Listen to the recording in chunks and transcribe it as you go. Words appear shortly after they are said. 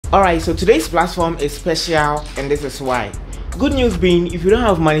Alright, so today's platform is special and this is why. Good news being, if you don't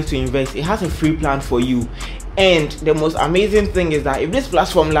have money to invest, it has a free plan for you. And the most amazing thing is that if this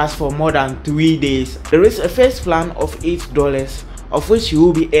platform lasts for more than 3 days, there is a first plan of $8, of which you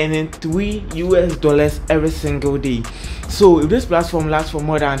will be earning $3 every single day. So if this platform lasts for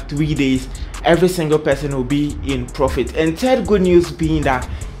more than 3 days, every single person will be in profit. And third good news being that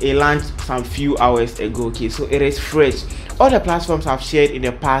it launched some few hours ago. Okay, so it is fresh. All the platforms I've shared in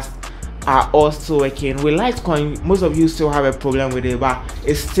the past are also working. With Litecoin, most of you still have a problem with it, but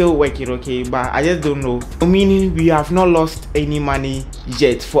it's still working. Okay, but I just don't know, meaning we have not lost any money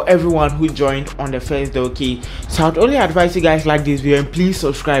yet for everyone who joined on the first day. Okay, so I'd only advise you guys like this video and please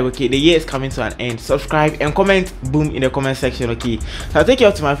subscribe. Okay, the year is coming to an end. Subscribe and comment boom in the comment section. Okay, so I'll take you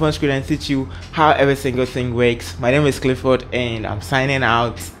up to my phone screen and teach you how every single thing works. My name is Clifford and I'm signing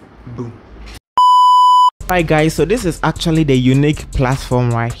out. Boom. Alright guys, so this is actually the unique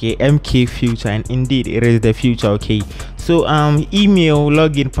platform right here, MK Future, and indeed it is the future. Okay, so email,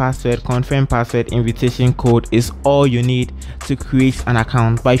 login password, confirm password, invitation code is all you need to create an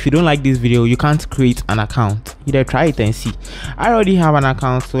account. But if you don't like this video, you can't create an account. Either try it and see. I already have an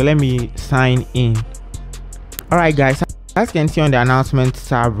account, so let me sign in. Alright guys, as you can see on the announcement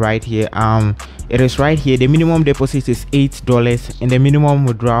tab right here, it is right here. The minimum deposit is $8 and the minimum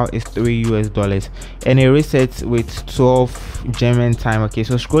withdrawal is $3, and it resets with 12 German time. Okay,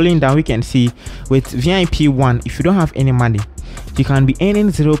 so scrolling down, we can see with VIP 1, if you don't have any money, you can be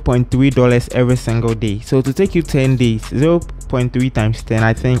earning $0.3 every single day. So to take you 10 days, 0.3 times 10,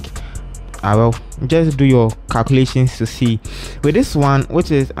 I think I will just do your calculations to see. With this one,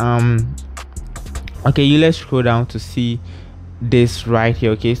 which is okay, let's scroll down to see this right here.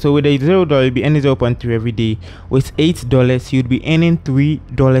 Okay, so with a $0 you'll be earning 0.3 every day. With $8 you'd be earning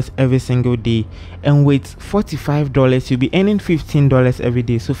 $3 every single day, and with $45 you'll be earning $15 every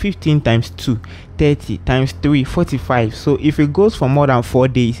day. So 15 times 2, 30 times 3, 45. So if it goes for more than 4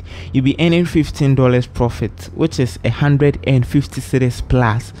 days, you'll be earning $15 profit, which is 150 cedis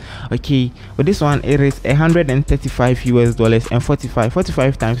plus. Okay, with this one it is $135 and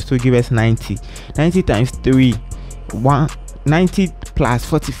 45 times 2 give us 90 times 3, 90 plus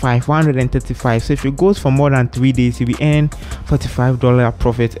 45, 135. So if it goes for more than 3 days, you'll be earning $45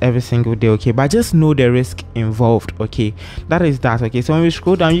 profit every single day. Okay, but just know the risk involved. Okay, that is that. Okay, so when we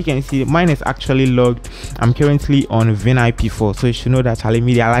scroll down, you can see mine is actually logged. I'm currently on VIP 4, so you should know that Charlie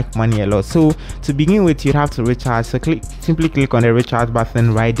Media like money a lot. So to begin with, you have to recharge. So simply click on the recharge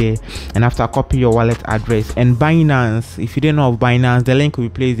button right there, and after, copy your wallet address. And Binance, if you didn't know of Binance, the link will be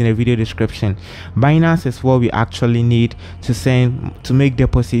placed in the video description. Binance is what we actually need to make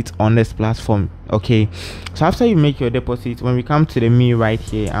deposits on this platform. Okay, so after you make your deposit, when we come to the me right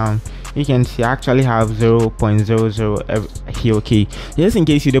here, you can see I actually have 0.00 here. Okay, just in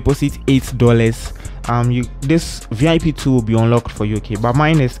case you deposit $8, this VIP 2 will be unlocked for you. Okay, but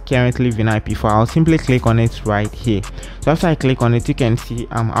mine is currently VIP 4. I'll simply click on it right here. So after I click on it, you can see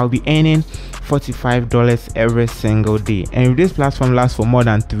I'll be earning $45 every single day, and if this platform lasts for more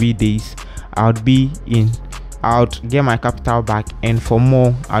than 3 days, I'll get my capital back, and for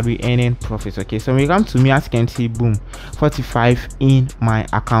more I'll be earning profits. Okay, so when you come to me, as you can see, boom, 45 in my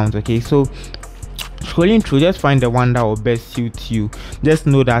account. Okay, so scrolling through, just find the one that will best suit you. Just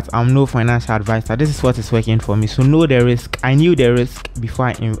know that I'm no financial advisor. This is what is working for me, so know the risk. I knew the risk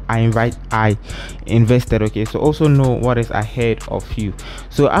before I invested. Okay, so also know what is ahead of you.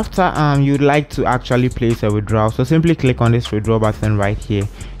 So after you'd like to actually place a withdrawal, so simply click on this withdrawal button right here,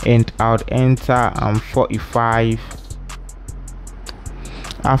 and I'll enter 45.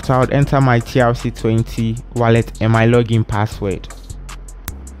 After, I'll enter my TRC20 wallet and my login password.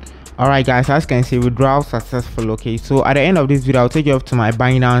 Alright guys, as you can see, withdrawal successful. Okay, so at the end of this video, I'll take you up to my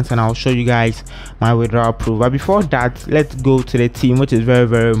Binance and I'll show you guys my withdrawal proof. But before that, let's go to the team, which is very,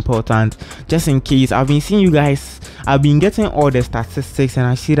 very important. Just in case, I've been seeing you guys, I've been getting all the statistics, and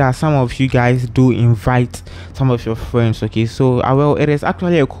I see that some of you guys do invite some of your friends. Okay, so it is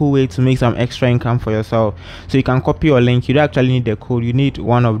actually a cool way to make some extra income for yourself. So you can copy your link. You don't actually need the code, you need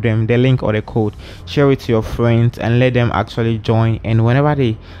one of them, the link or the code. Share it to your friends and let them actually join, and whenever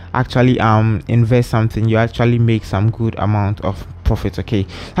they actually invest something, you actually make some good amount of profit. Okay,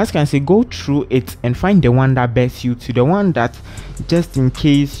 as you can see, go through it and find the one that best suits you, the one that just in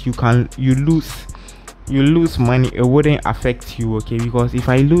case you lose money, it wouldn't affect you. Okay, because if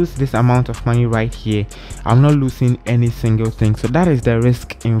I lose this amount of money right here, I'm not losing any single thing, so that is the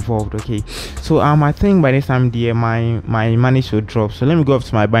risk involved. Okay, so I think by this time there my money should drop. So let me go up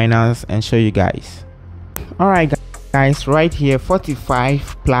to my Binance and show you guys. Alright guys, Guys, right here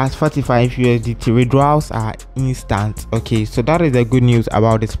 45 plus 45 USDT withdrawals are instant. Okay, so that is the good news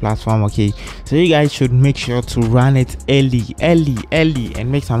about this platform. Okay, so you guys should make sure to run it early and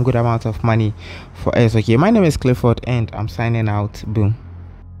make some good amount of money for us. Okay, my name is Clifford and I'm signing out. Boom.